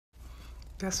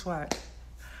Guess what?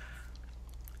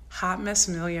 Hot Mess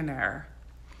Millionaire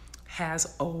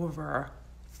has over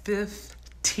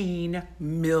 15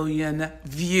 million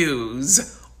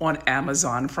views on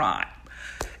Amazon Prime.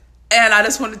 And I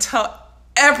just want to tell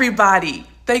everybody,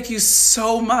 thank you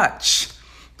so much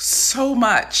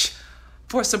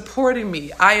for supporting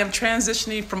me. I am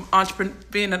transitioning from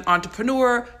being an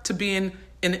entrepreneur to being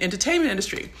in the entertainment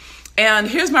industry. And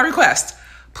here's my request.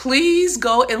 Please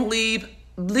go and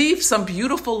leave some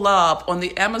beautiful love on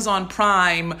the Amazon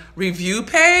Prime review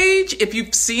page if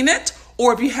you've seen it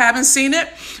or if you haven't seen it,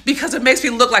 because it makes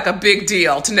me look like a big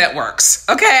deal to networks,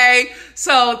 okay?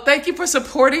 So thank you for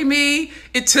supporting me.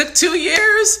 It took 2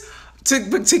 years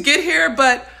to get here,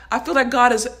 but I feel like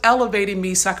God is elevating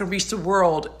me so I can reach the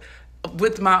world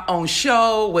with my own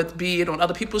show, with being on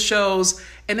other people's shows,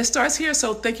 and it starts here.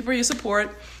 So thank you for your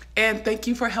support, and thank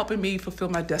you for helping me fulfill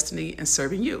my destiny and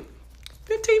serving you.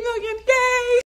 15 million, yay!